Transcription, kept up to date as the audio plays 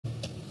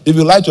If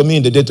you lie to me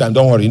in the daytime,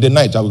 don't worry. In the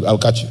night, I'll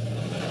catch you.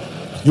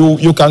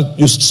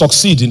 You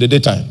succeed in the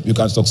daytime. You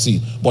can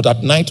succeed. But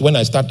at night, when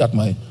I start that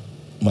my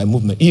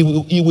movement, he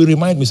will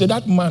remind me, say,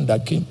 that man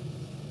that came,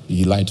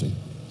 he lied to you.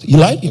 He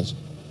lied? Yes.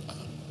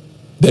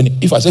 Then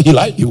if I say he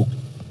lied, he will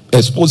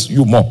expose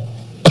you more.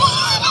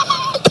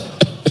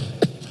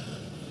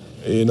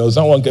 You know,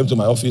 someone came to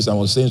my office and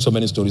was saying so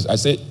many stories. I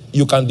said,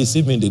 you can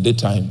deceive me in the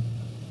daytime,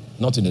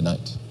 not in the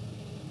night.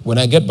 When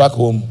I get back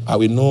home, I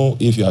will know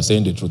if you are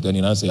saying the truth. Then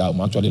you say, I'm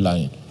actually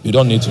lying. You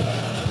don't need to.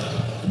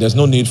 There's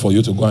no need for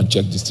you to go and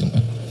check this thing.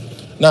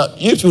 Now,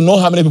 if you know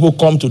how many people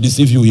come to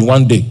deceive you in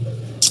one day,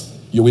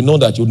 you will know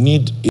that you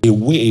need a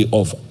way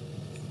of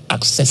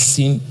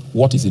accessing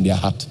what is in their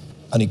heart.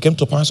 And it came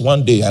to pass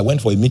one day, I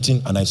went for a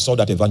meeting and I saw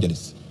that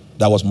evangelist.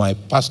 That was my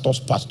pastor's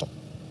pastor.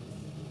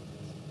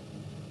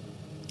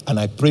 And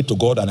I prayed to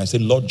God and I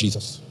said, Lord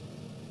Jesus,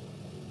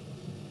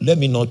 let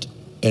me not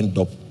end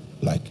up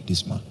like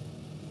this man.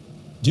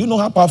 Do you know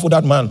how powerful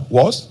that man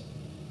was?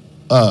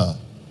 I'm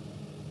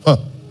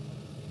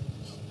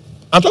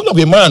talking of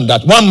a man,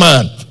 that one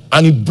man,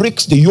 and he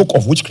breaks the yoke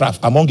of witchcraft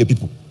among the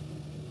people.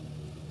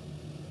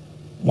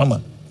 One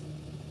man.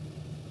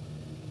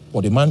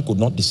 But the man could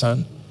not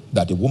discern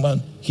that the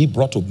woman he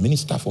brought to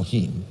minister for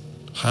him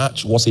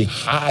was a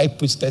high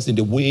priestess in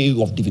the way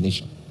of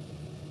divination.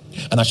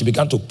 And as she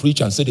began to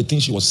preach and say the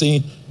things she was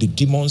saying, the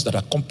demons that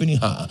accompanied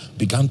her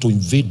began to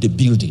invade the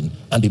building.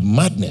 And the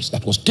madness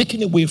that was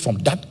taken away from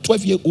that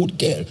 12-year-old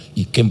girl,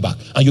 it came back.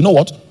 And you know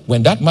what?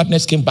 When that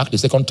madness came back the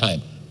second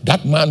time,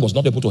 that man was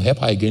not able to help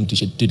her again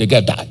till the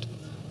girl died.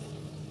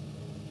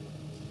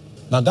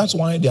 Now that's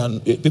why there are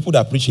people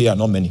that preach here are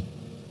not many.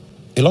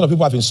 A lot of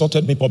people have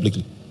insulted me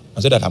publicly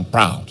and said that I'm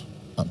proud.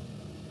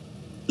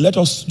 Let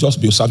us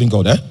just be serving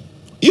God, eh?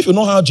 If you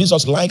know how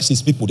Jesus likes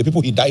his people, the people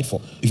he died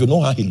for, if you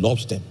know how he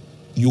loves them,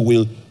 you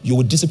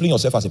will discipline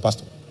yourself as a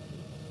pastor.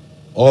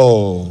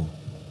 Oh.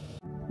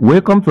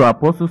 Welcome to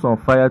Apostles on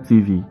Fire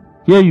TV.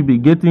 Here you'll be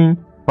getting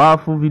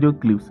powerful video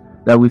clips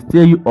that will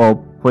stir you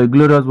up for a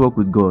glorious work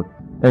with God.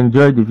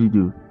 Enjoy the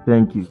video.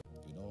 Thank you.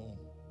 You know,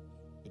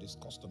 it is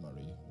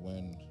customary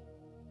when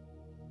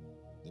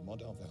the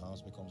mother of the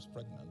house becomes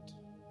pregnant,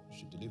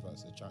 she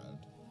delivers a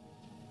child,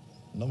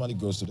 normally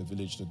goes to the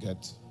village to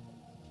get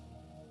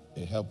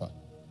a helper.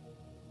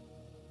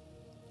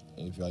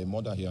 If you are a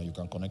mother here, you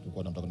can connect with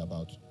what I'm talking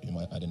about. You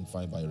might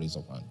identify by a raise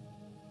of hand.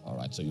 All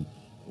right, so you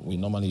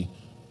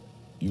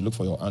look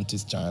for your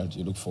auntie's child,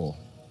 you look for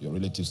your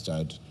relative's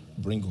child,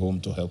 bring home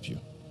to help you.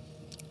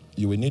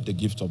 You will need the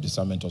gift of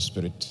discernment of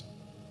spirit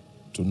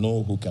to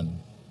know who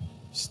can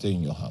stay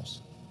in your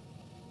house.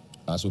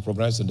 As we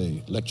progress in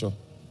the lecture,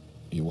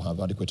 you will have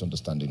adequate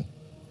understanding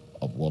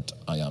of what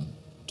I am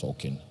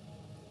talking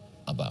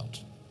about.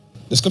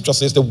 The scripture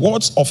says the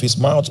words of his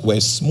mouth were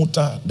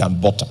smoother than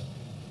butter.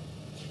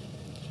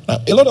 Now,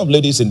 a lot of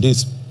ladies in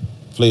this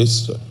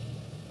place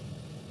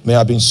may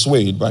have been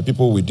swayed by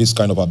people with this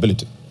kind of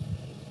ability.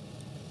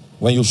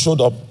 When you showed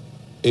up,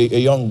 a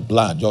young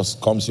lad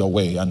just comes your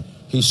way and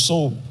he's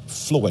so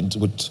fluent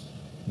with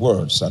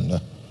words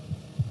and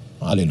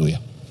hallelujah.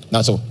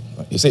 Now, so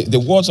you say the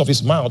words of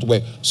his mouth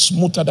were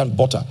smoother than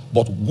butter,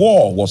 but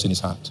war was in his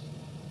heart.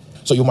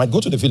 So you might go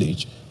to the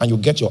village and you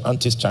get your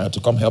auntie's child to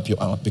come help you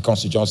out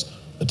because she just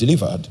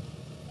delivered.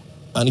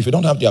 And if you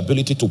don't have the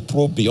ability to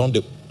probe beyond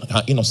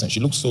her innocence, she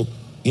looks so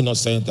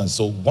innocent and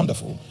so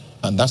wonderful.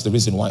 And that's the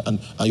reason why. And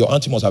your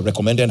auntie must have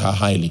recommended her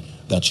highly,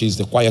 that she's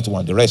the quiet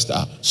one. The rest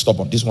are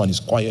stubborn. This one is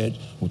quiet,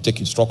 will take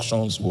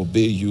instructions, will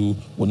obey you,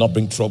 will not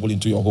bring trouble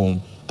into your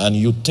home. And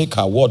you take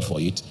her word for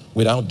it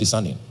without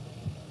discerning.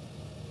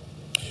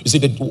 You see,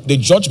 the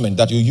judgment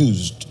that you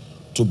used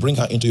to bring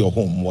her into your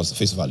home was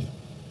face value.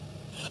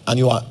 And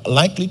you are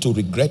likely to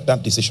regret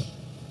that decision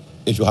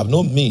if you have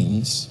no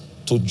means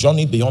to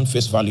journey beyond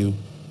face value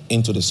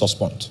into the source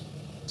point.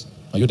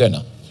 Are you there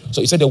now? So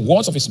he said the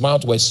words of his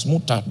mouth were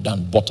smoother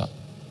than butter.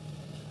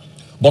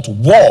 But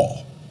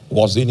war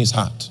was in his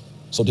heart.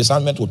 So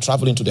discernment will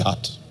travel into the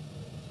heart.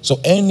 So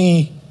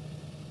any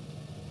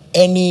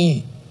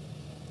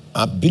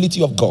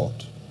ability of God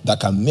that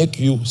can make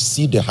you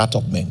see the heart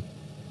of men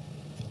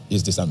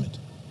is discernment.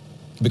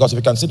 Because if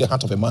you can see the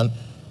heart of a man,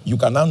 you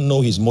can now know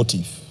his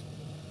motive.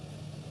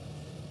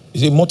 You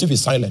see, motive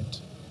is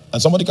silent.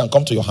 And somebody can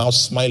come to your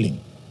house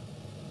smiling.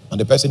 And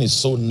the person is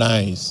so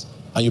nice.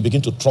 And you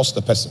begin to trust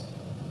the person.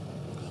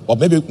 But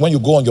maybe when you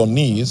go on your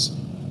knees,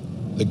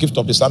 the gift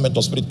of discernment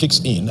of spirit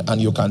kicks in. And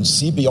you can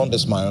see beyond the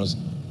smiles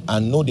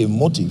and know the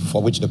motive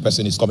for which the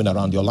person is coming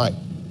around your life.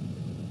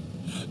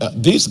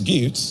 These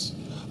gifts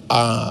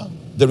are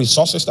the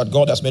resources that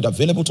God has made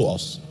available to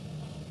us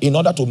in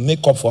order to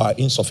make up for our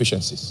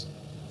insufficiencies.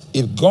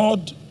 If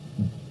God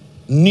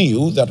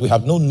knew that we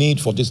have no need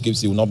for these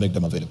gifts, he will not make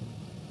them available.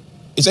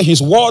 He said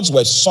his words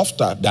were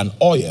softer than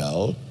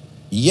oil,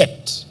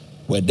 yet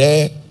were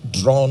there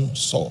drawn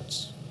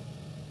swords.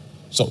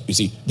 So you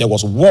see, there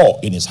was war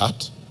in his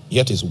heart,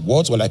 yet his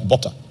words were like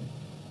butter.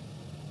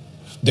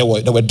 There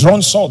were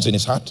drawn swords in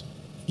his heart,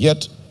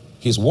 yet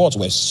his words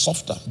were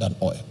softer than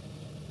oil.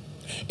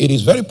 It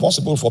is very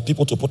possible for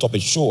people to put up a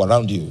show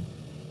around you,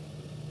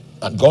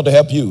 and God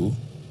help you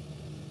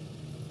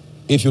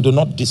if you do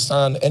not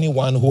discern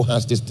anyone who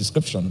has this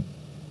description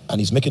and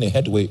is making a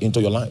headway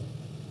into your life.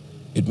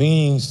 It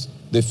means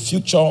the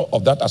future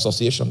of that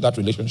association, that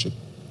relationship,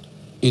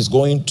 is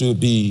going to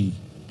be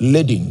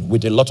laden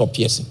with a lot of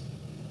piercing,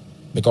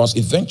 because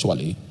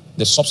eventually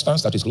the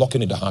substance that is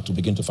lurking in the heart will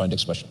begin to find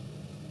expression.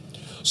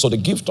 So the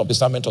gift of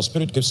discernment of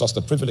spirit gives us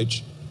the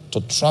privilege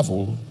to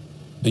travel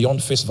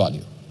beyond face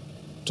value,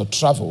 to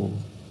travel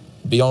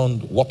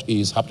beyond what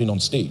is happening on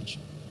stage,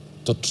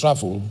 to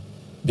travel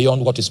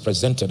beyond what is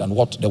presented and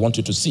what they want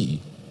you to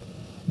see.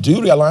 Do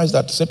you realize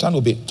that Satan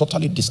will be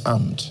totally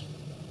disarmed?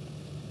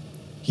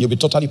 He'll be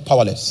totally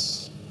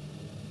powerless.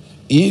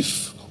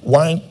 If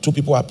two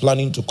people are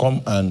planning to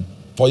come and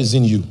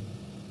poison you,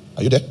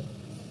 are you there?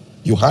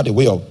 You had a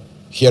way of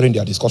hearing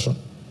their discussion.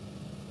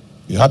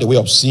 You had a way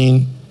of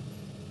seeing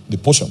the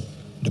potion,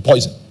 the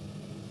poison.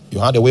 You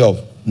had a way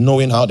of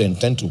knowing how they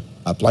intend to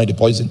apply the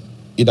poison,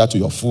 either to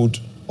your food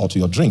or to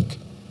your drink.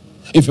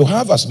 If you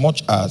have as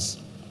much as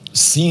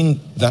seen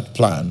that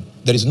plan,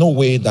 there is no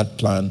way that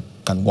plan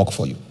can work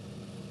for you.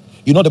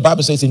 You know, the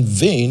Bible says in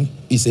vain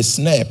is a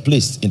snare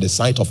placed in the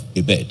sight of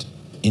a bird.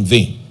 In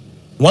vain.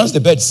 Once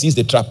the bird sees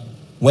the trap,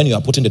 when you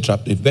are putting the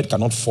trap, the bird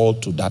cannot fall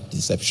to that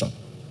deception.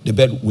 The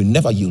bird will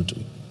never yield to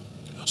it.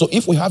 So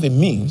if we have a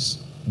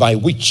means by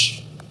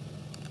which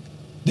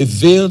the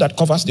veil that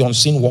covers the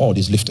unseen world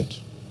is lifted,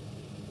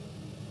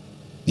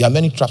 there are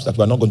many traps that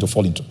we are not going to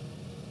fall into.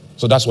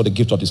 So that's what the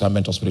gift of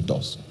discernment of spirit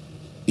does.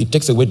 It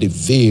takes away the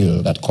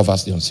veil that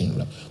covers the unseen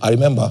realm. I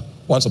remember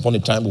once upon a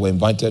time we were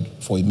invited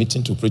for a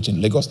meeting to preach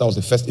in Lagos. That was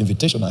the first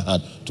invitation I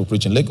had to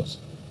preach in Lagos.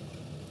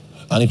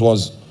 And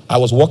I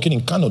was working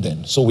in Kano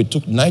then. So we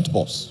took night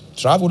bus,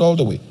 traveled all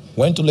the way,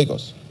 went to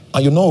Lagos.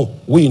 And you know,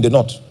 we in the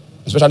north,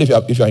 especially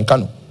if you are in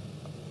Kano,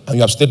 and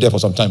you have stayed there for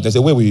some time, there's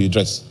a way we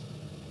dress.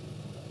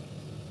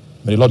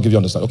 May the Lord give you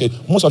understanding.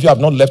 Okay, most of you have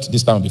not left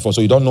this town before,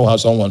 so you don't know how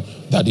someone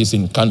that is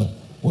in Kano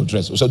will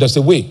dress. So there's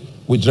a way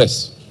we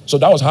dress. So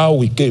that was how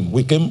we came.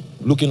 We came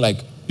looking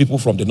like people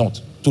from the north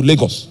to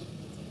Lagos.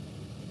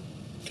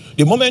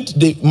 The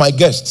moment my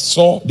guests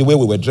saw the way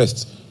we were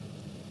dressed,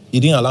 he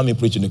didn't allow me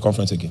preach in the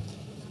conference again.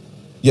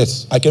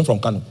 Yes, I came from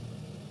Kano.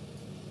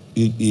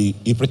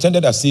 He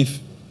pretended as if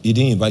he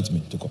didn't invite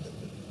me to come,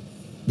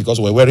 because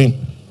we're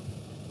wearing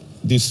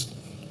this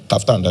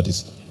kaftan that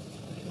is.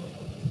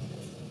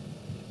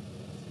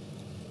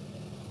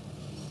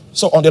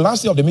 So on the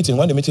last day of the meeting,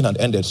 when the meeting had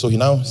ended, so he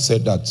now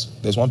said that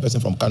there's one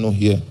person from Kano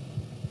here.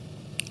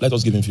 Let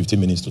us give him 15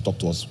 minutes to talk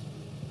to us.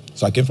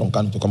 So I came from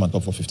Kano to come and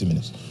talk for 15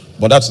 minutes.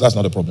 But that's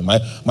not a problem.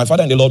 My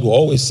father and the Lord will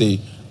always say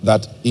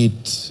that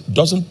it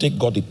doesn't take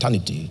God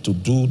eternity to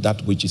do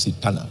that which is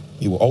eternal.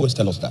 He will always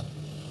tell us that.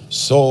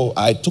 So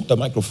I took the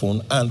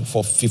microphone, and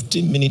for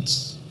 15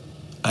 minutes,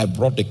 I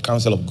brought the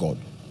counsel of God.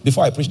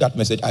 Before I preached that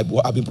message,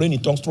 I've been praying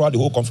in tongues throughout the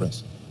whole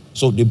conference.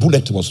 So the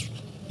bullet was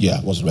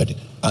ready.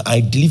 And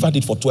I delivered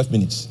it for 12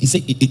 minutes. He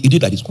said, he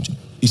did like this. Continue.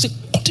 He said,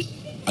 continue.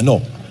 I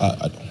know.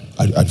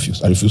 I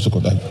refused. I refused to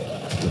continue.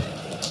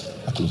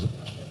 I closed it.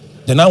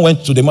 Then I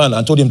went to the man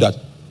and told him that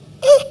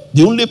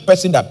the only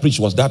person that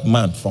preached was that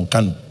man from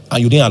Kano.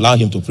 And you didn't allow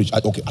him to preach.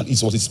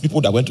 It was his people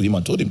that went to him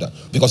and told him that.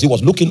 Because he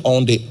was looking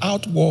on the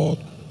outward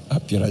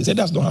appearance. He said,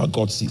 that's not how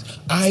God sees.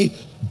 I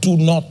do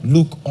not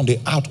look on the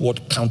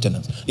outward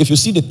countenance. If you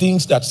see the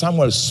things that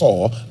Samuel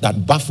saw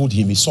that baffled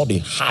him, he saw the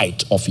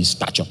height of his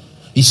stature.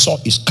 He saw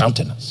his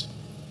countenance.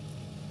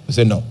 He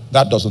said, no,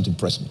 that doesn't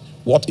impress me.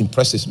 What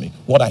impresses me,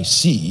 what I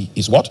see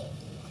is what?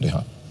 The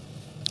heart.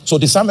 So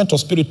discernment of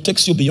spirit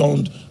takes you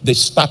beyond the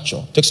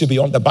stature, takes you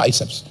beyond the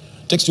biceps,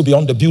 takes you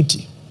beyond the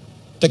beauty,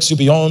 takes you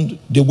beyond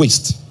the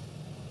waist.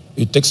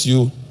 It takes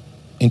you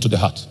into the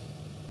heart.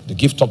 The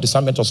gift of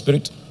discernment of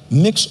spirit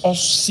makes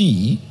us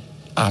see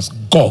as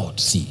God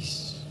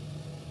sees.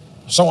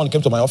 Someone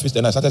came to my office,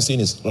 then I started seeing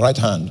his right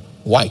hand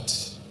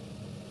white.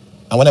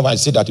 And whenever I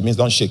say that, it means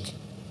don't shake.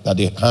 That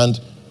the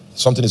hand,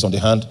 something is on the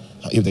hand.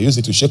 If they use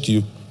it to shake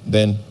you,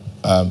 then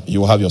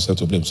you will have yourself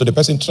to blame. So the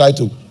person tried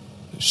to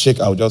shake,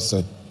 I would just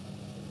say,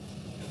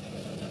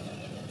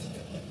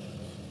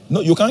 no,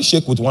 you can't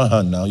shake with one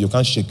hand now. You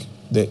can't shake.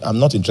 I'm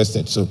not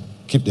interested, so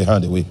keep the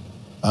hand away.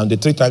 And the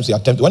 3 times he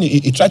attempted, when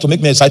he tried to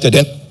make me excited,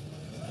 then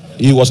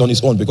he was on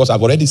his own, because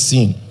I've already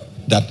seen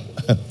that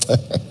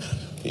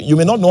you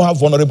may not know how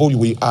vulnerable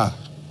we are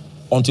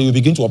until you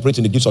begin to operate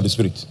in the gifts of the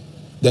Spirit.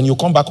 Then you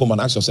come back home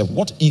and ask yourself,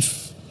 what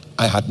if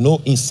I had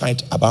no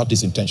insight about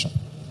this intention?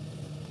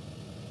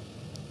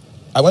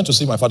 I went to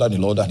see my father in the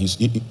Lord, and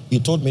he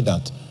told me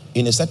that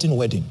in a certain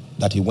wedding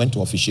that he went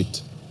to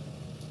officiate,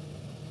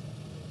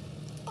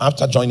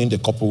 after joining the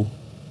couple,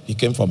 he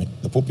came from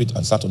the pulpit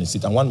and sat on his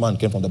seat, and one man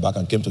came from the back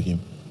and came to him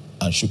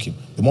and shook him.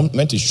 The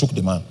moment he shook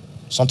the man,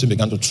 something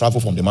began to travel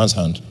from the man's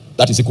hand.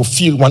 That is, he could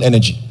feel one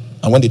energy.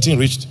 And when the thing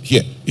reached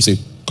here, he said,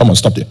 come on,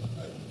 stop there.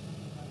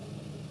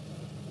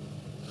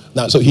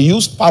 Now, so he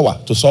used power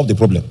to solve the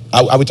problem.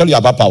 I will tell you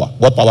about power,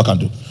 what power can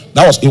do.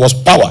 It was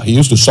power he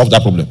used to solve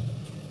that problem.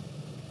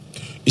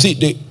 You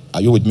see,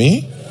 are you with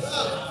me?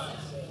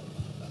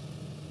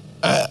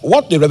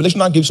 what the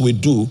revelational gifts will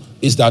do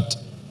is that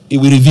it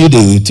will reveal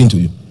the thing to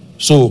you.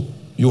 So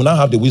you will now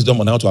have the wisdom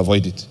on how to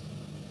avoid it.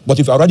 But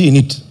if you're already in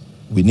it,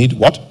 we need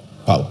what?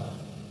 Power.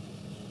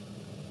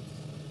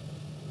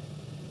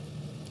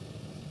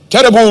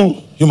 Terrible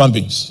human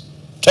beings.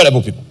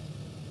 Terrible people.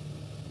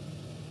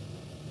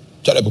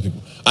 Terrible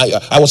people.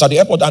 I was at the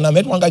airport and I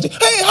met one guy say,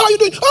 hey, how are you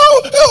doing?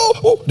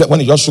 Oh. When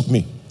he just shook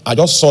me, I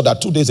just saw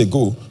that 2 days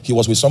ago, he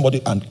was with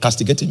somebody and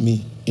castigating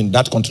me in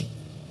that country.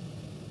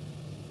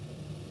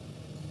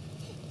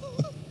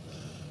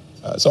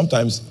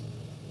 Sometimes,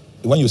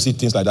 when you see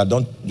things like that,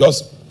 don't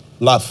just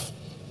laugh.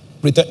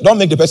 Pretend, don't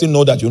make the person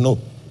know that you know.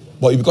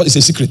 But because it's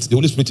a secret, the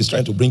Holy Spirit is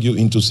trying to bring you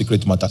into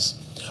secret matters.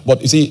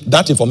 But you see,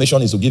 that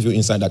information is to give you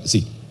insight that,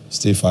 see,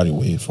 stay far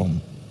away from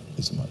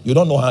this man. You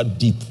don't know how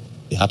deep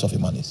the heart of a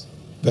man is.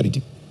 Very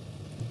deep.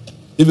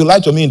 If you lie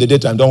to me in the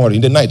daytime, don't worry.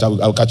 In the night,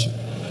 I'll catch you.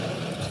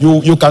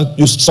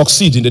 You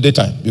succeed in the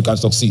daytime. You can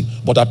succeed.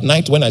 But at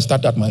night, when I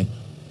start at my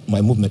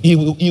movement, he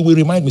will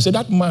remind me, say,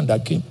 that man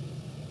that came,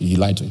 he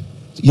lied to you.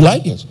 He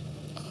lied? Yes.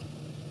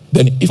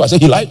 Then if I say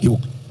he lied, he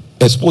will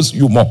expose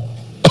you more.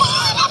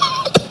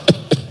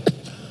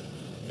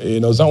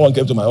 Someone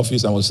came to my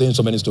office and was saying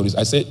so many stories.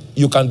 I said,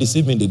 you can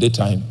deceive me in the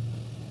daytime,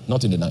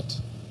 not in the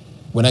night.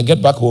 When I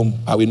get back home,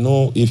 I will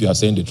know if you are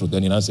saying the truth.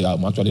 Then I say,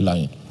 I'm actually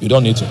lying. You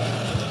don't need to.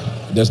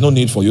 There's no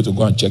need for you to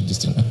go and check this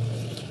thing.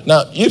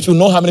 Now, if you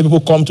know how many people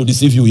come to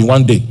deceive you in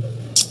one day,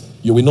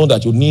 you will know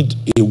that you need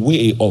a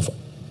way of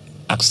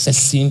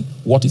accessing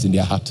what is in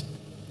their heart.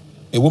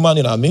 A woman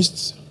in our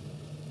midst,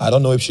 I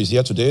don't know if she's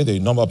here today. The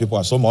number of people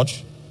are so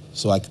much.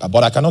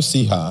 But I cannot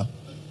see her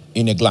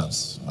in a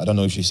glance. I don't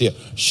know if she's here.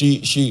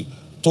 She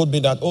told me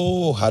that,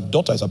 her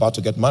daughter is about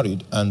to get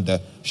married and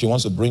she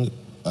wants to bring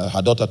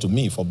her daughter to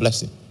me for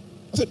blessing.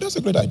 I said, that's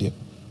a great idea.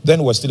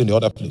 Then we're still in the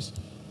other place.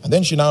 And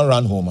then she now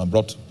ran home and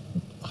brought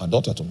her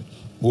daughter to me.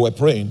 We were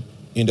praying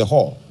in the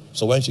hall.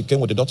 So when she came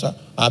with the daughter,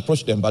 I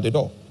approached them by the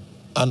door.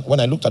 And when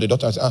I looked at the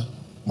daughter, I said,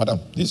 madam,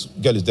 this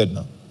girl is dead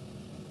now.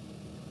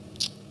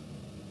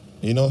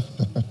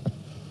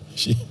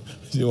 She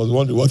was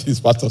wondering what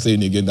his pastor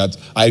saying again, that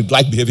I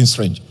like behaving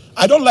strange.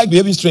 I don't like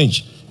behaving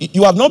strange.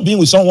 You have not been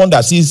with someone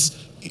that sees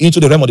into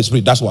the realm of the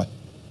spirit. That's why.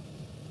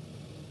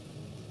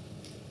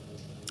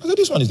 I said,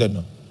 this one is dead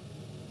now.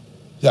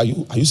 Are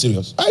you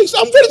serious?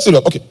 I'm very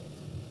serious. Okay.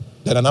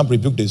 Then I now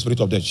rebuked the spirit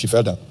of death. She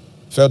fell down.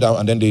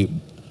 And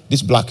then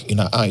this black in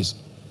her eyes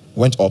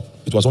went up.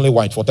 It was only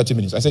white for 30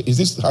 minutes. I said, is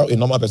this how a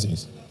normal person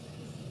is?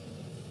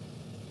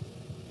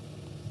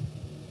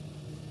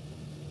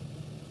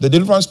 The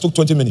deliverance took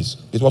 20 minutes.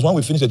 It was when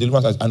we finished the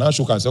deliverance, and I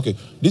shook her and said, okay,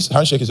 this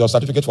handshake is your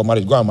certificate for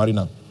marriage. Go and marry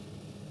now.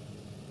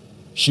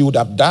 She would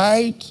have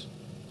died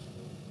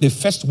the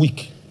first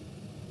week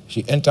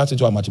she entered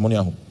into her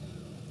matrimonial home.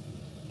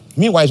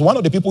 Meanwhile, it's one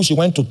of the people she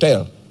went to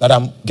tell that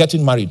I'm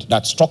getting married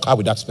that struck her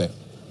with that spell.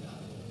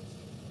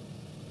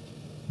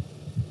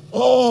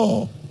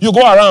 Oh, you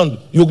go around,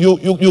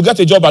 you get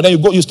a job, and then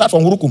you start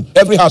from Urukum.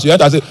 Every house you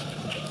enter and say,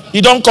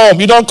 you don't come.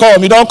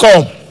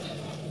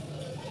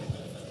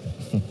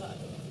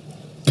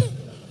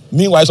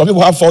 Meanwhile, some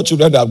people have 4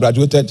 children that have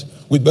graduated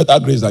with better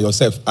grades than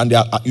yourself, and they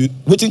are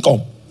waiting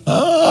come.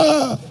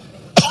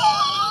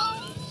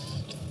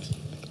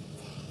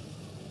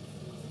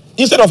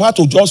 Instead of her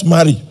to just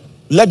marry,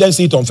 let them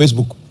see it on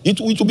Facebook.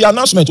 It will be an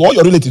announcement to all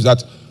your relatives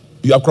that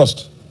you have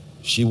crossed.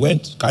 She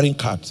went carrying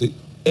cards.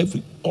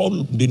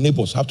 All the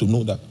neighbors have to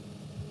know that.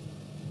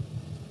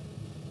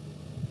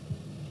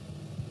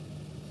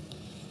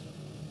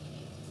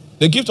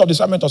 The gift of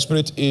discernment of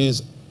spirit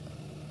is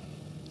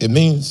a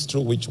means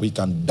through which we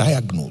can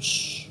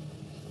diagnose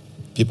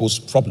people's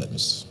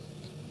problems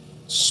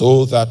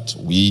so that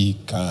we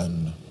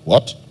can,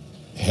 what?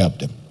 Help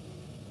them.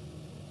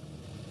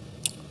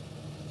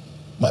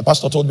 My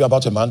pastor told me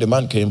about a man. The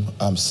man came,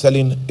 I'm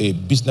selling a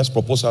business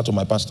proposal to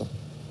my pastor.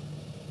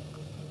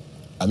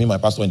 I mean my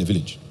pastor in the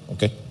village,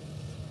 okay?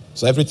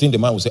 So everything the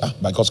man would say,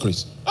 by God's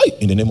grace,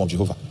 in the name of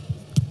Jehovah.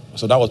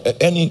 So that was,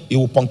 he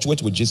will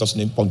punctuate with Jesus'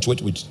 name,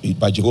 punctuate with,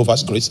 by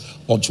Jehovah's grace,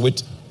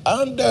 punctuate.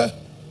 And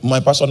my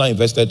pastor now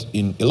invested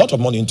in a lot of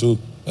money into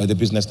the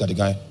business that the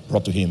guy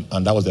brought to him.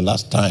 And that was the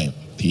last time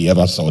he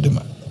ever saw the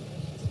man.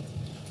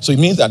 So it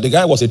means that the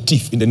guy was a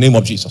thief in the name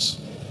of Jesus.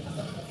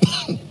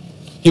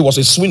 He was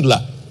a swindler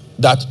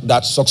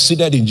that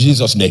succeeded in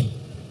Jesus' name.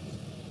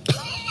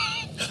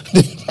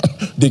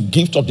 The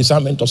gift of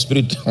discernment of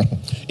spirit,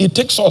 it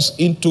takes us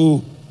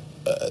into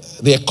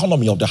the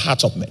economy of the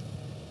hearts of men.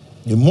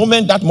 The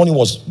moment that money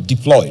was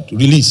deployed,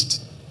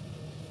 released,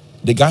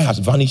 the guy has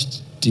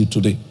vanished till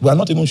today. We are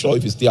not even sure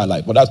if he's still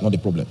alive, but that's not the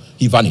problem.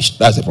 He vanished.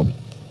 That's the problem.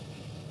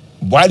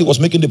 While he was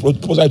making the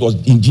proposal, it was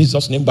in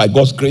Jesus' name, by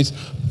God's grace.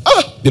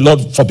 The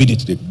Lord forbid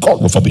it.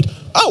 God will forbid.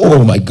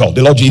 Oh my God,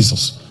 the Lord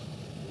Jesus.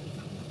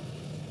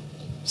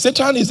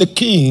 Satan is the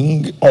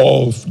king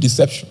of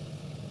deception.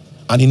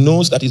 And he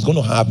knows that he's going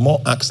to have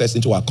more access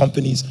into our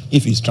companies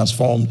if he's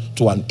transformed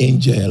to an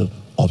angel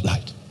of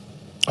light.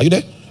 Are you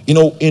there?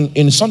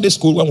 In Sunday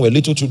school, when we were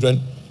little children,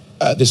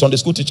 the Sunday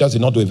school teachers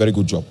did not do a very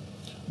good job.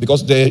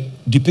 Because they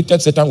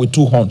depicted Satan with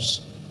 2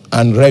 horns.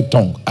 and red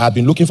tongue. I've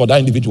been looking for that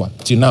individual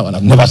till now and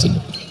I've never seen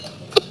him.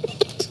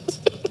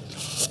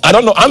 I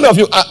don't know. How many of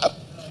you,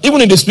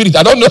 even in the spirit,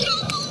 I don't know.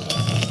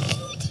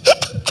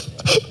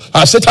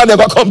 Has Satan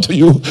ever come to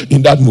you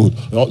in that mood?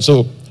 You know,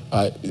 so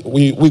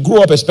we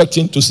grew up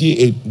expecting to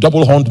see a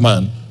double-horned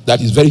man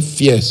that is very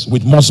fierce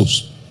with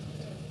muscles.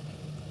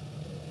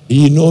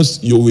 He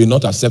knows you will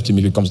not accept him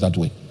if he comes that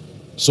way.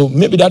 So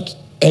maybe that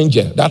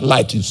angel, that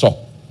light you saw.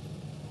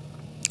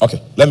 Okay,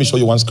 let me show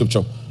you one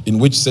scripture in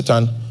which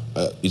Satan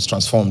is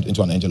transformed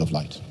into an angel of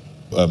light.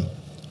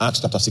 Acts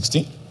chapter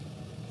 16.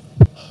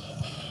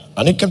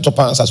 And it came to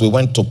pass as we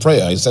went to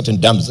prayer, a certain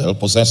damsel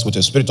possessed with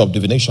a spirit of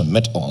divination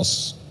met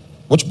us,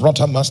 which brought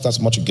her masters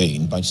much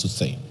gain by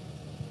soothsaying.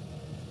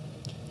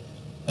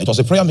 It was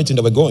a prayer meeting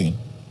that we're going.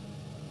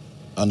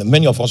 And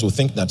many of us will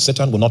think that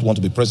Satan will not want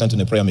to be present in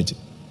a prayer meeting.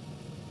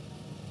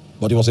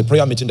 But it was a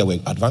prayer meeting that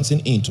we're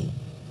advancing into.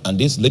 And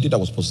this lady that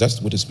was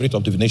possessed with a spirit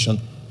of divination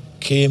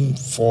came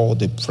for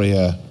the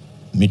prayer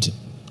meeting.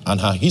 And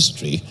her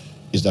history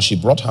is that she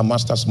brought her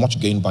masters much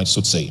gain by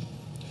soothsaying.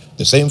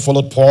 The same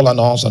followed Paul and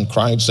us and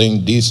cried,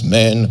 saying, these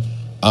men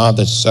are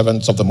the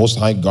servants of the Most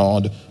High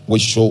God,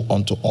 which show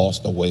unto us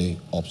the way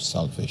of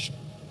salvation.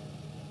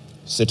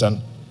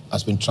 Satan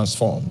has been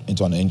transformed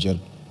into an angel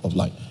of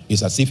light.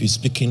 It's as if he's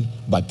speaking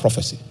by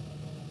prophecy.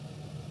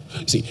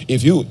 See,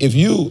 if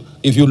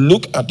you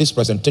look at this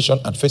presentation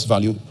at face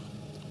value,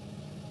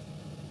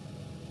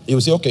 you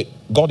will say, okay,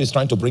 God is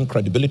trying to bring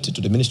credibility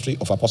to the ministry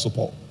of Apostle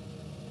Paul.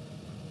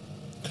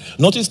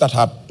 Notice that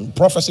her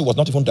prophecy was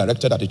not even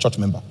directed at a church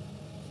member.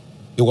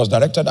 It was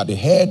directed at the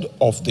head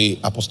of the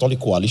apostolic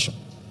coalition.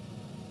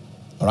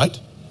 All right?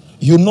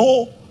 You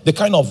know the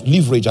kind of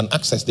leverage and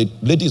access the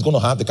lady is going to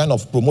have, the kind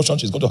of promotion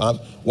she's going to have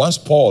once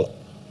Paul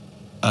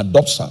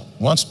adopts her,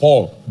 once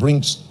Paul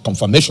brings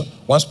confirmation,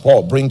 once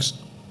Paul brings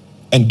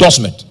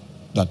endorsement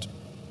that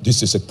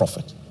this is a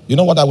prophet. You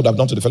know what I would have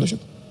done to the fellowship?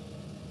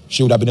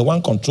 She would have been the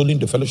one controlling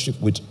the fellowship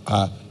with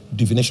her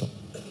divination.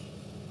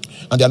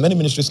 And there are many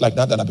ministries like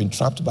that that have been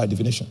trapped by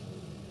divination.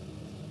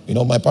 You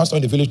know, my pastor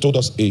in the village told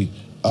us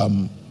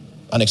an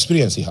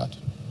experience he had.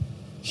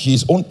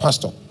 His own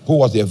pastor, who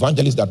was the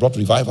evangelist that brought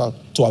revival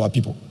to our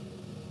people.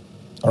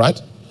 All right?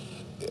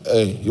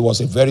 He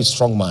was a very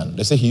strong man.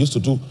 They say he used to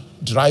do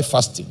dry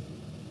fasting.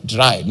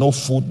 Dry, no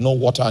food, no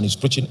water, and he's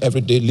preaching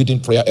every day, leading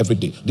prayer every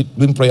day.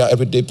 Leading prayer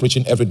every day,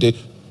 preaching every day,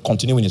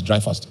 continuing his dry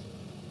fasting.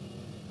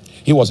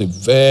 He was a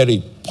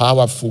very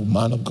powerful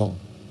man of God.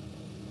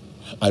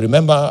 I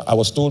remember I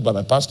was told by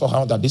my pastor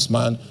how that this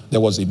man, there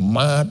was a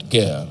mad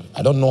girl.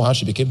 I don't know how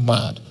she became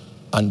mad.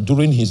 And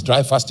during his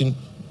dry fasting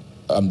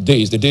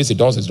days, the days he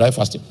does his dry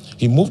fasting,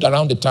 he moved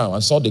around the town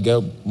and saw the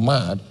girl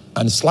mad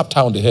and slapped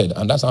her on the head.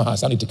 And that's how her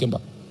sanity came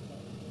back.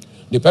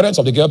 The parents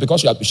of the girl,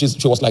 because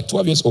she was like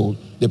 12 years old,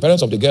 the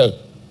parents of the girl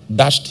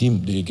dashed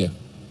him the girl.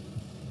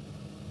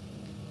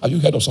 Have you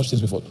heard of such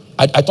things before?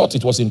 I thought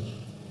it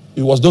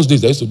was those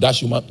days they used to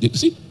dash you.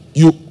 See,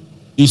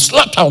 he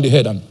slapped her on the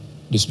head and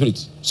the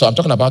spirit. So I'm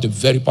talking about a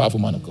very powerful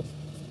man of God.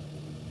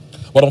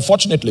 But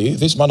unfortunately,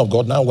 this man of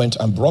God now went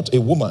and brought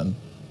a woman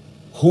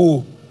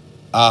who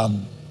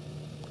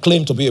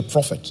claimed to be a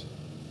prophet,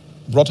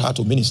 brought her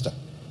to minister.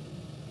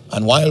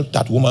 And while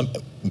that woman,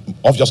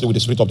 obviously with the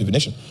spirit of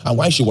divination, and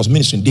while she was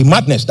ministering, the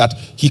madness that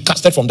he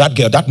casted from that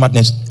girl, that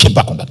madness came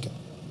back on that girl.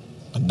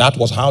 And that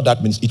was how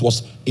that ministry, it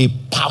was a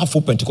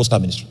powerful Pentecostal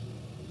ministry.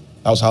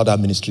 That was how that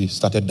ministry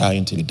started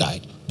dying till it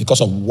died. Because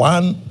of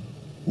one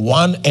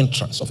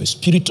entrance of a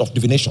spirit of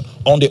divination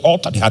on the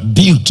altar they had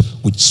built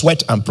with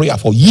sweat and prayer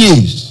for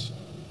years.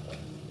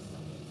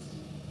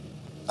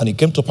 And it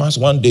came to pass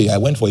one day, I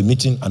went for a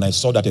meeting and I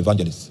saw that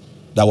evangelist.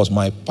 That was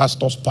my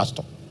pastor's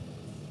pastor.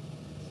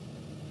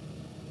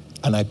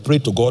 And I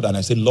prayed to God and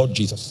I said, Lord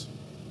Jesus,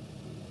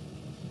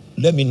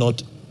 let me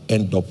not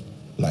end up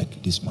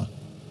like this man.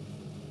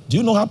 Do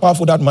you know how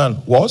powerful that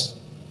man was?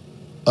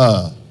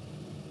 I'm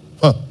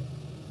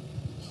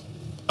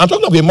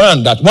talking of a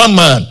man, that one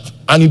man,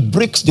 and he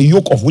breaks the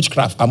yoke of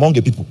witchcraft among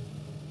the people.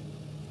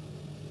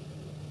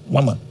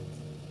 One man.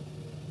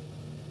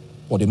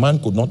 But the man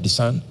could not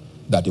discern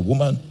that the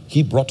woman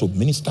he brought to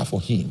minister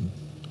for him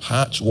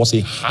was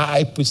a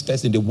high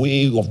priestess in the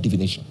way of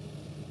divination.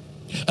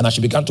 And as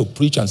she began to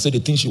preach and say the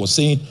things she was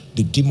saying,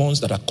 the demons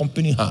that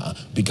accompanied her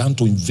began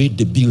to invade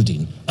the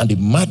building. And the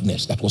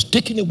madness that was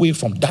taken away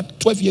from that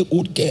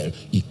 12-year-old girl,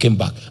 it came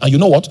back. And you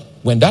know what?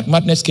 When that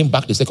madness came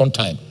back the second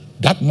time,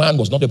 that man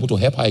was not able to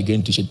help her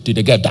again till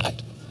the girl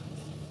died.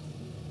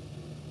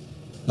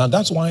 Now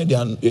that's why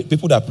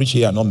people that preach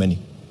here are not many.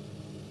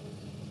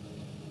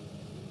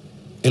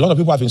 A lot of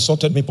people have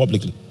insulted me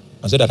publicly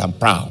and said that I'm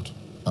proud.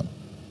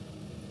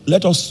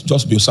 Let us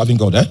just be serving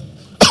God, eh?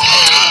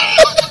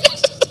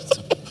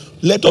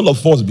 Let all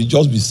of us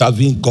just be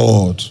serving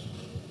God.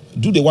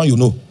 Do the one you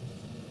know.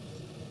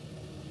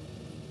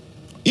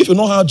 If you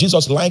know how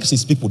Jesus likes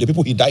his people, the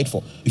people he died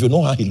for, if you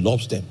know how he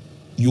loves them,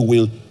 you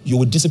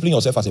will discipline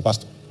yourself as a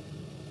pastor.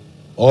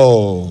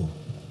 Oh.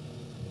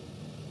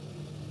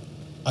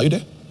 Are you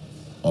there?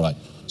 All right.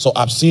 So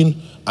I've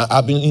seen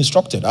I've been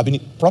instructed. I've been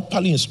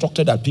properly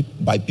instructed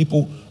by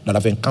people that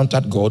have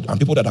encountered God and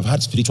people that have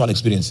had spiritual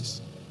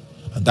experiences.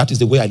 And that is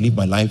the way I live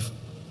my life.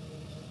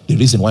 The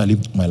reason why I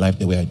live my life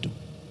the way I do.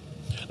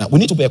 Now, we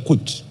need to be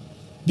equipped,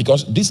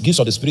 because these gifts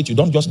of the Spirit, you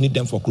don't just need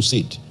them for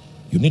crusade.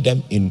 You need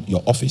them in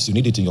your office. You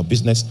need it in your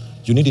business.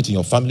 You need it in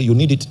your family. You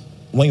need it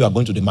when you are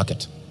going to the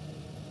market.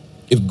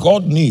 If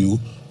God knew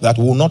that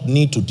we will not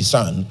need to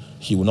discern,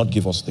 he will not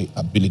give us the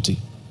ability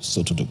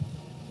so to do.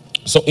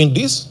 So in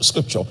this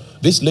scripture,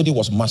 this lady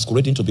was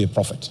masquerading to be a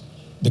prophet,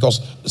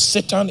 because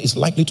Satan is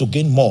likely to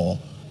gain more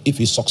if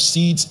he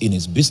succeeds in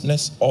his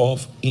business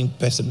of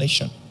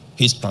impersonation.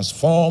 He's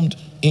transformed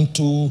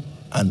into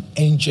an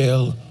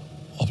angel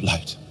of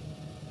light.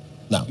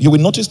 Now, you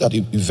will notice that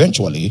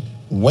eventually,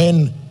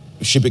 when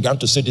she began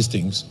to say these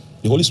things,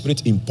 the Holy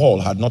Spirit in Paul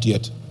had not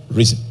yet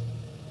risen.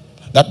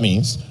 That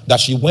means that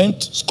she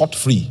went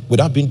scot-free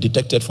without being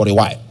detected for a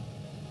while.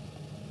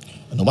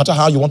 And no matter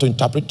how you want to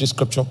interpret this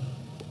scripture,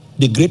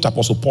 the great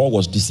apostle Paul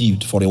was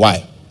deceived for a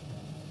while.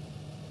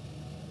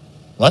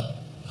 Right?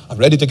 I've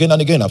read it again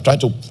and again. I've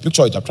tried to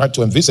picture it. I've tried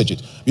to envisage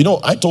it. You know,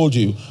 I told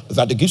you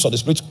that the gifts of the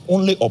Spirit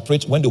only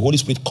operate when the Holy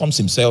Spirit comes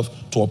himself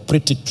to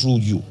operate it through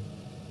you.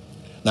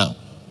 Now,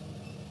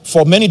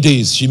 for many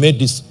days, she made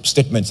these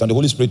statements and the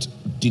Holy Spirit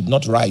did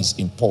not rise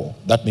in Paul.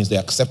 That means they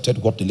accepted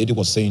what the lady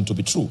was saying to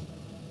be true,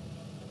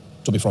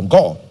 to be from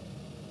God.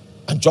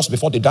 And just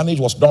before the damage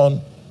was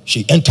done,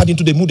 she entered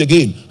into the mood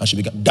again, and she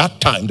began. That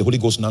time, the Holy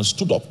Ghost now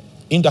stood up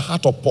in the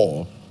heart of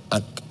Paul.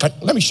 And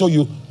let me show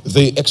you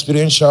the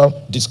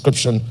experiential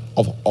description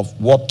of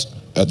what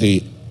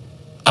the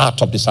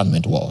art of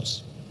discernment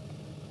was.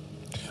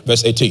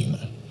 Verse 18.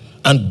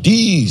 And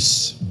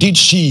these did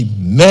she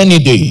many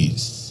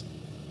days,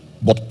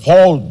 but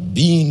Paul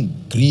being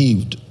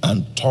grieved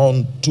and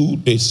turned to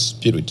the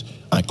Spirit,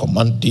 I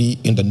command thee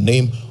in the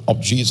name of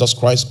Jesus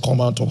Christ,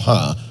 come out of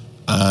her.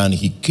 And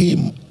he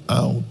came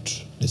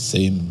out the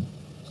same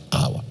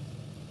hour.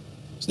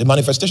 So the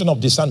manifestation of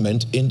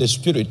discernment in the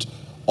spirit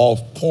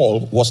of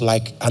Paul was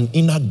like an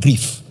inner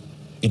grief.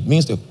 It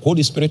means the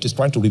Holy Spirit is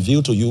trying to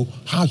reveal to you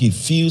how he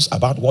feels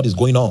about what is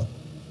going on.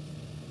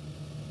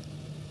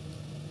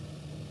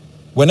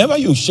 Whenever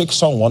you shake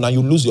someone and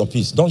you lose your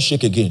peace, don't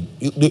shake again.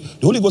 The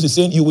Holy Ghost is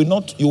saying you will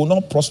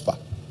not prosper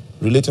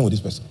relating with this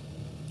person.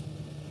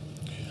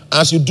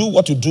 As you do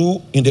what you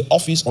do in the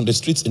office, on the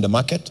streets, in the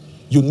market,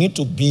 you need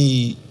to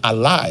be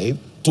alive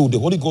to the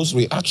Holy Ghost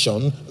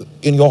reaction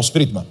in your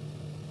spirit, man.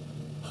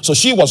 So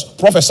she was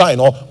prophesying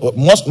or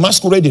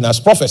masquerading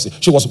as prophecy.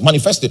 She was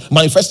manifesting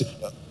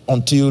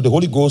until the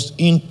Holy Ghost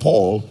in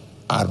Paul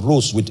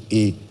arose with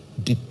a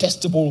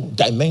detestable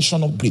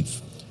dimension of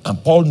grief.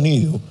 And Paul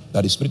knew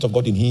that the Spirit of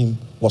God in him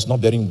was not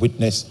bearing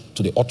witness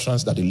to the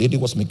utterance that the lady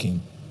was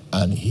making.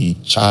 And he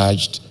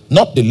charged,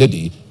 not the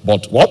lady,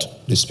 but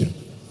what? The Spirit.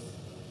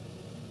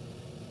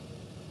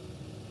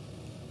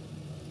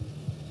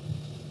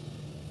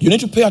 You need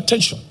to pay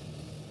attention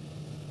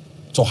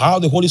to how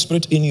the Holy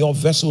Spirit in your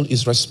vessel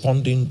is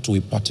responding to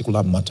a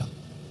particular matter.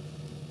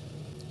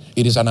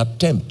 It is an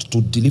attempt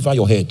to deliver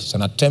your head. It's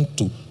an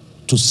attempt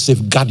to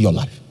safeguard your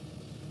life.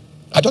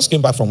 I just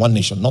came back from one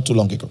nation not too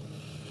long ago.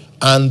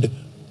 And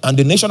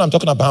the nation I'm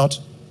talking about,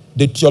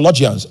 the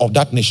theologians of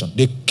that nation,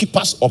 the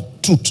keepers of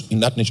truth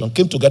in that nation,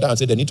 came together and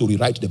said they need to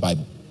rewrite the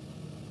Bible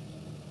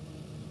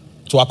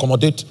to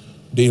accommodate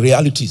the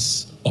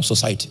realities of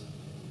society.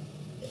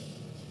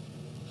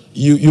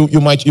 You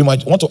might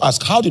want to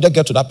ask, how did they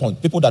get to that point?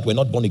 People that were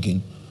not born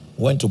again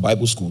went to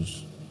Bible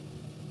schools,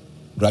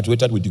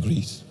 graduated with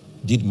degrees,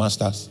 did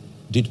masters,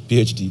 did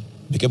PhD,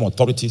 became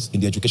authorities in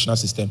the educational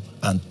system,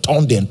 and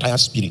turned the entire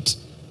spirit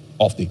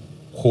of the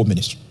whole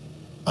ministry.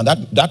 And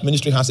that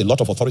ministry has a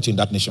lot of authority in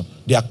that nation.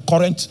 Their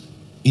current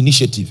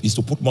initiative is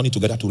to put money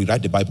together to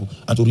rewrite the Bible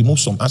and to remove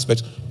some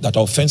aspects that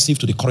are offensive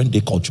to the current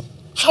day culture.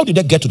 How did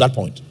they get to that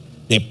point?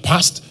 They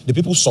passed, the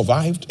people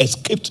survived,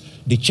 escaped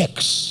the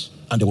checks,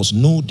 and there was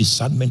no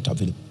discernment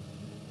available.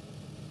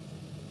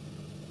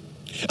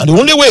 And the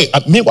only way,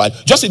 meanwhile,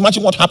 just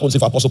imagine what happens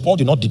if Apostle Paul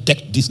did not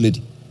detect this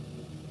lady.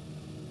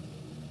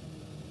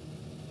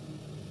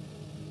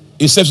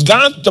 It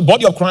safeguards the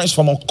body of Christ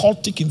from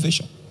occultic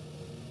invasion.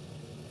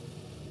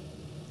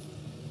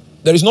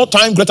 There is no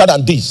time greater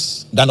than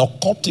this, than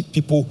occultic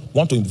people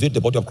want to invade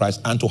the body of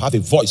Christ and to have a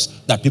voice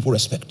that people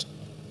respect.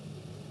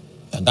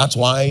 And that's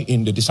why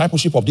in the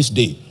discipleship of this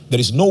day, there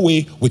is no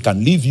way we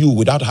can leave you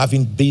without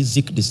having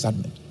basic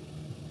discernment.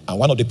 And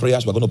one of the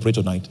prayers we're going to pray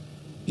tonight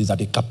is that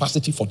the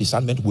capacity for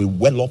discernment will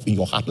well up in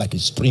your heart like a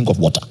spring of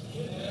water.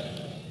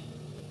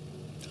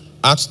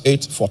 Acts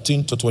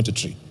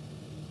 8:14-23.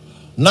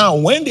 Now,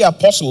 when the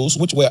apostles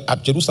which were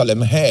at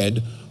Jerusalem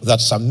heard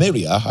that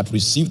Samaria had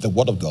received the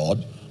word of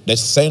God, they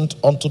sent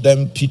unto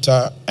them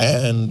Peter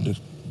and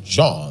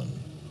John,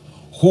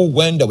 who,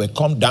 when they were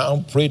come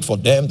down, prayed for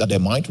them that they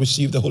might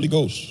receive the Holy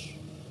Ghost.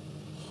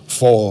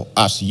 For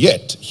as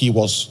yet he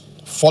was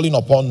falling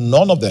upon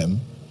none of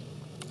them,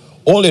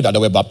 only that they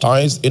were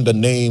baptized in the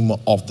name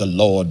of the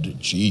Lord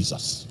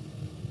Jesus.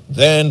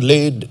 Then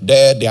laid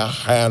there their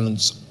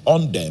hands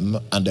on them,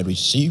 and they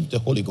received the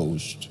Holy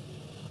Ghost.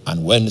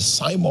 And when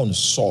Simon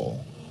saw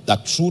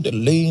that through the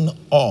laying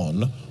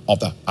on of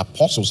the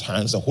apostles'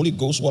 hands the Holy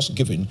Ghost was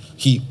given,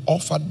 he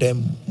offered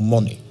them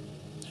money,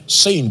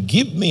 saying,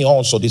 give me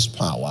also this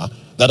power,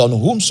 that on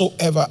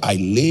whomsoever I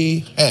lay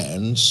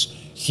hands,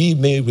 he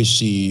may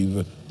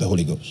receive the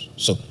Holy Ghost.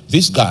 So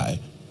this guy,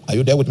 are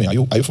you there with me? Are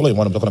you following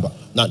what I'm talking about?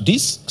 Now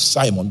this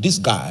Simon, this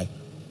guy,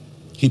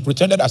 he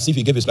pretended as if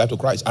he gave his life to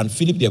Christ, and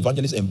Philip the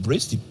evangelist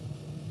embraced him.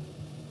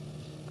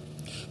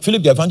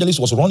 Philip the evangelist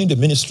was running the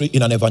ministry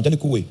in an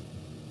evangelical way.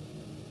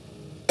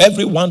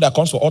 Everyone that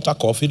comes for altar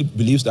call, Philip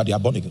believes that they are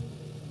born again.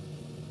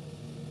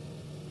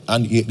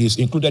 And he is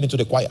included into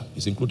the choir.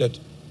 He's included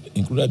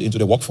into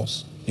the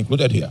workforce.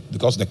 Included here,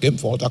 because they came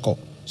for altar call.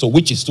 So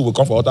witches too will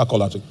come for altar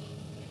call.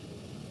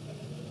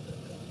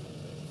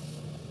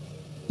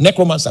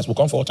 Necromancers will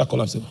come for altar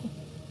call and say,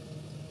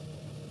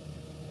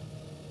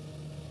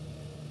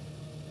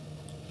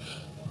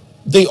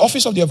 the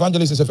office of the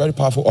evangelist is a very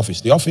powerful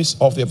office. The office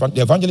of the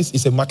evangelist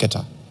is a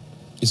marketer.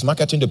 He's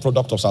marketing the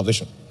product of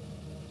salvation.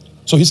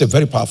 So he's a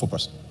very powerful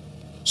person.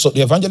 So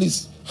the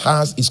evangelist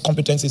has his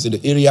competencies in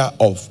the area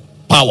of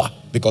power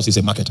because he's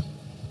a marketer.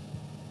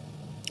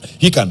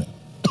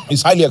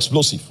 He's highly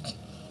explosive.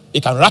 He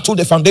can rattle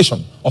the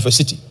foundation of a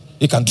city.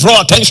 He can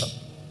draw attention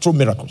through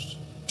miracles,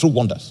 through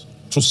wonders,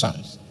 through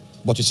signs.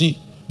 But you see,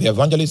 the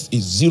evangelist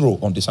is zero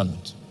on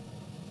discernment.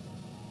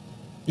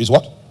 He's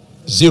what?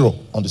 Zero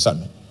on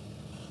discernment.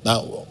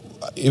 Now,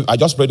 if I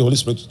just pray the Holy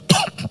Spirit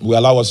will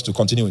allow us to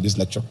continue in this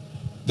lecture,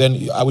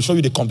 then I will show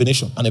you the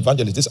combination. An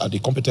evangelist, these are the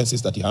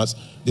competencies that he has.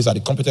 These are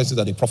the competencies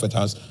that the prophet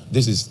has.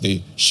 This is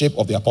the shape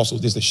of the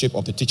apostles. This is the shape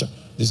of the teacher.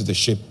 This is the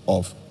shape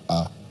of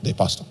the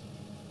pastor.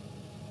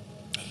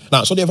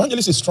 Now, so the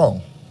evangelist is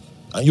strong.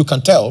 And you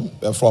can tell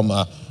from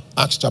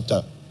Acts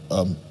chapter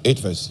 8,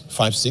 verse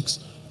 5, 6,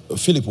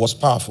 Philip was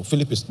powerful.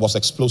 Philip was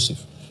explosive.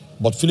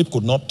 But Philip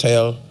could not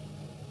tell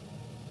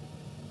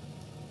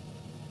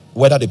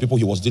whether the people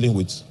he was dealing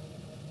with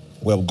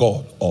were of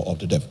God or of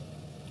the devil.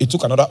 He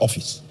took another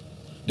office.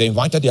 They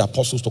invited the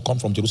apostles to come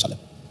from Jerusalem.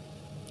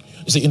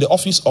 You see, in the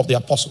office of the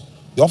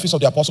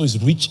apostle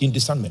is rich in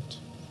discernment.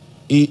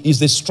 He is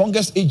the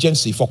strongest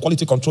agency for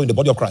quality control in the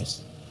body of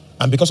Christ.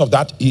 And because of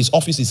that, his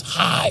office is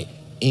high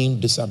in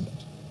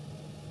discernment.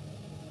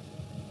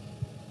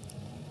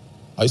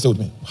 Are you still with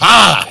me?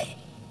 High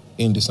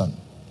in discernment.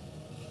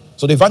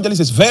 So the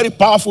evangelist is very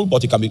powerful,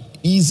 but he can be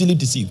easily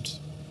deceived.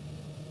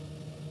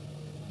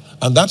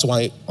 And that's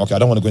why, okay, I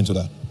don't want to go into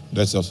that.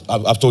 That's just,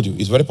 I've told you,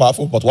 it's very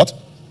powerful, but what?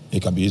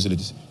 It can be easily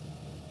deceived.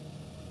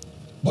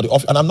 But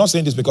and I'm not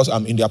saying this because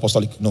I'm in the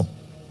apostolic. No.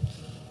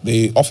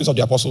 The office of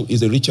the apostle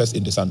is the richest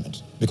in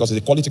discernment because the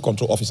quality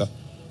control officer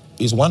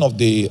is one of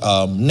the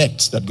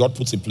nets that God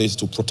puts in place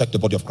to protect the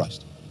body of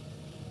Christ.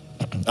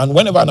 And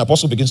whenever an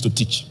apostle begins to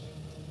teach,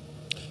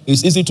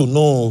 it's easy to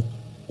know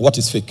what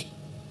is fake,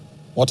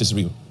 what is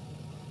real.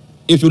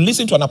 If you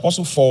listen to an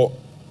apostle for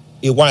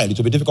a while, it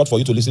will be difficult for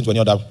you to listen to any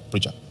other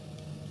preacher.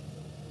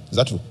 Is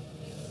that true?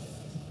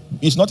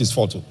 It's not his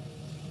fault too.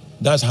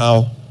 That's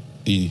how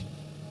the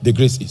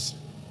grace is.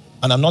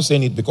 And I'm not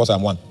saying it because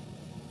I'm one.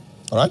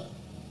 All right?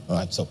 All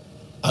right, so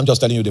I'm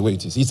just telling you the way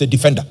it is. He's a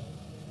defender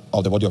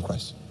of the body of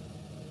Christ.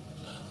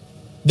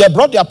 They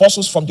brought the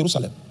apostles from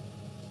Jerusalem.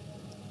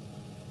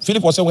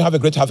 Philip was saying, we have a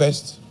great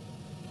harvest.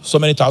 So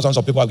many thousands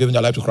of people have given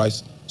their life to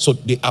Christ. So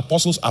the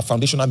apostles are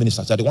foundational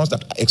ministers. They're the ones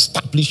that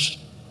establish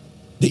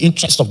the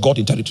interest of God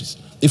in territories.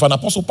 If an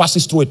apostle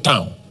passes through a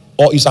town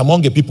or is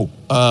among a people,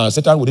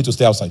 Satan will need to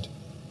stay outside.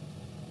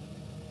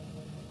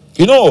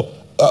 You know,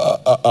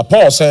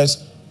 Paul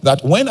says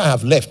that when I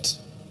have left,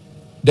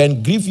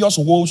 then grievous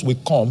wolves will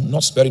come,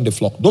 not sparing the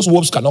flock. Those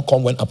wolves cannot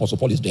come when Apostle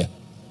Paul is there.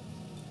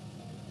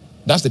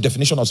 That's the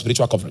definition of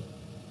spiritual covering.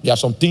 There are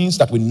some things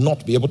that will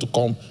not be able to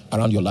come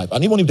around your life.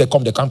 And even if they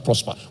come, they can't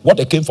prosper. What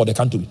they came for, they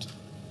can't do it.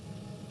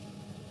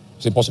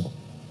 It's impossible.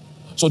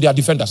 So they are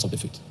defenders of the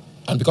faith.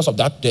 And because of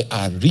that, they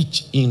are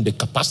rich in the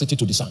capacity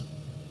to discern.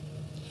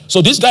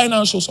 So this guy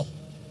now shows up.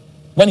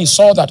 When he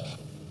saw that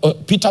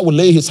Peter will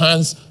lay his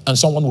hands and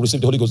someone will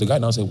receive the Holy Ghost, the guy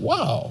now said,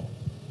 wow.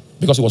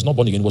 Because he was not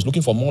born again. He was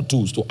looking for more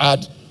tools to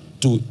add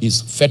to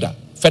his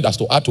feathers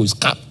to add to his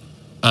cap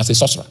as a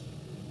sorcerer.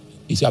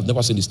 He said, I've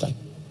never seen this type.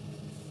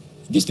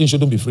 This thing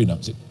shouldn't be free now.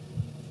 He said,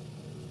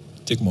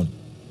 take money.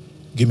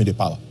 Give me the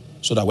power.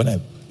 So that when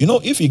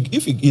if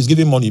he is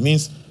giving money, it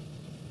means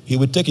he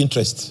will take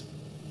interest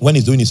when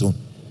he's doing his own.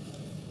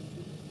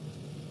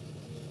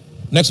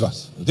 Next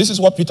verse. This is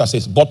what Peter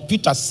says. But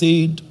Peter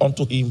said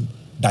unto him,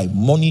 thy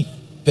money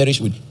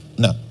perish with.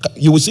 Now,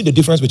 you will see the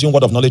difference between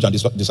word of knowledge and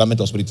discernment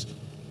of spirits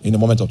in a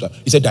moment of time.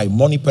 He said, thy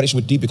money perish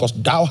with thee because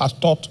thou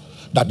hast thought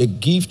that the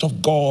gift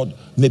of God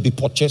may be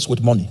purchased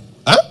with money.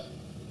 Huh?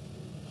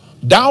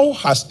 Thou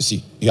hast,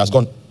 see, he has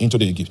gone into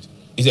the gift.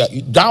 He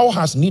said, thou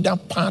hast neither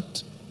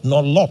part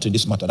nor lot in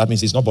this matter. That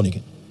means he's not born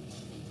again.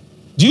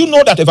 Do you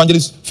know that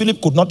evangelist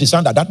Philip could not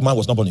discern that that man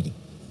was not born again?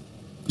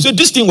 He said,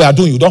 this thing we are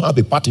doing, you don't have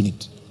a part in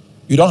it.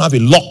 You don't have a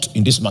lot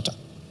in this matter.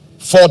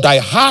 For thy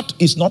heart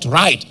is not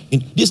right.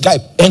 This guy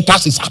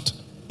enters his heart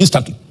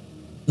instantly.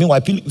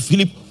 Meanwhile,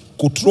 Philip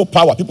could throw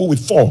power. People would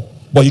fall,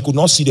 but he could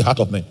not see the heart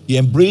of men. He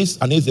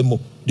embraced Anezemo.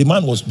 The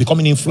man was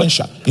becoming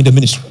influential in the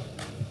ministry.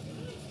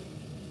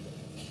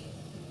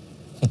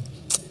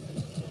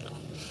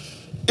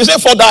 He said,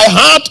 for thy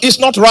heart is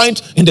not right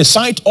in the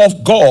sight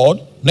of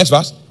God. Next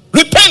verse.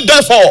 Repent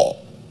therefore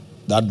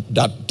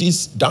that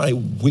this thy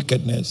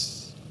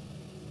wickedness.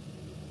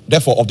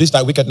 Therefore of this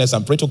thy wickedness,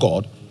 and pray to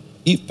God,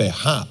 if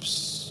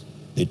perhaps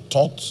the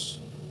thoughts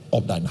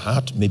of thine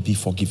heart may be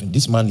forgiven.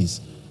 This man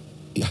is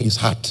his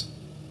heart.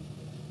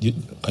 Can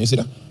you see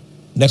that?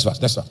 Next verse.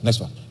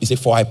 He said,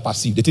 for I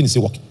perceive. The thing is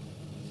still working.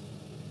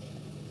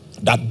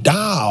 That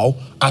thou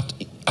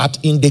art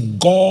in the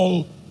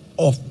gall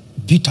of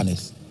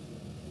bitterness.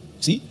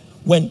 See,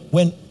 when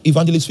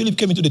Evangelist Philip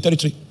came into the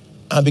territory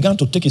and began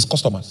to take his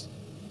customers,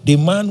 the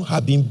man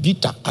had been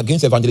bitter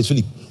against Evangelist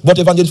Philip. But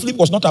Evangelist Philip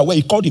was not aware.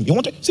 He called him. He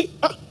wanted, see,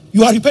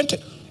 you are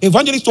repented.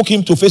 Evangelist took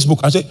him to Facebook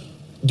and said,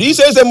 this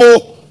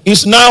SMO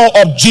is now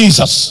of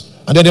Jesus.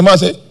 And then the man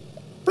said,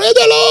 praise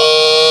the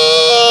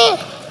Lord.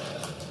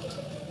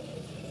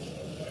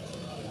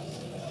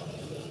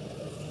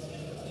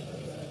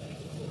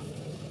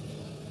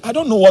 I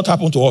don't know what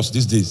happened to us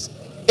these days.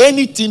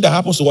 Anything that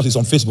happens to us is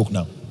on Facebook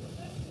now.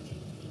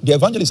 The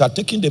evangelists are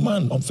taking the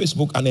man on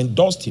Facebook and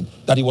endorsed him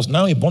that he was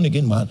now a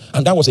born-again man,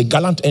 and that was a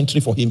gallant entry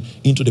for him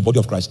into the body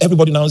of Christ.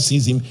 Everybody now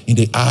sees him in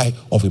the eye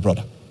of a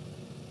brother.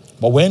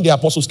 But when the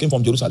apostles came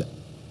from Jerusalem,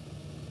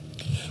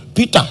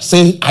 Peter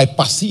said, I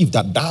perceive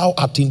that thou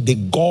art in the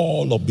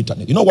gall of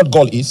bitterness. You know what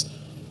gall is?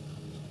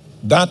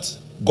 That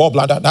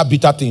gallbladder, that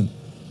bitter thing,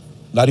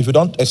 that if you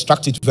don't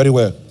extract it very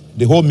well,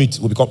 the whole meat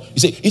will become.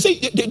 He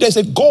said, there's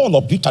a gall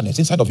of bitterness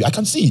inside of you. I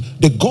can see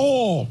the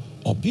gall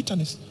of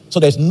bitterness. So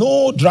there's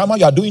no drama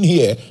you are doing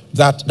here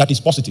that is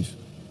positive.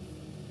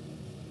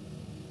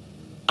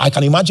 I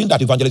can imagine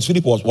that Evangelist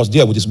Philip was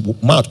there with his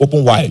mouth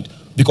open wide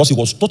because he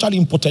was totally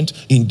impotent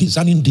in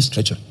discerning this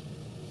treachery.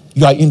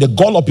 You are in the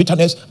gall of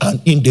bitterness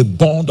and in the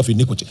bond of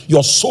iniquity.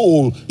 Your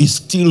soul is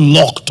still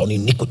locked on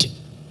iniquity.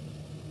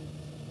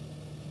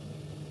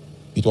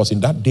 It was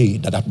in that day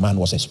that man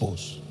was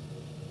exposed.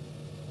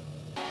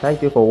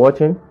 Thank you for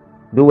watching.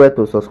 Do well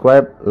to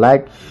subscribe,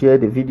 like, share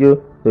the video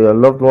to your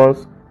loved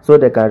ones so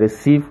they can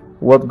receive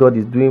what God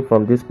is doing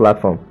from this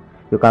platform.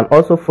 You can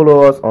also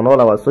follow us on all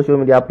our social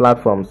media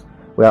platforms.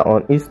 We are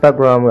on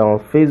Instagram, we are on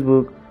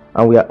Facebook,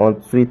 and we are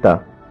on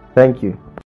Twitter. Thank you.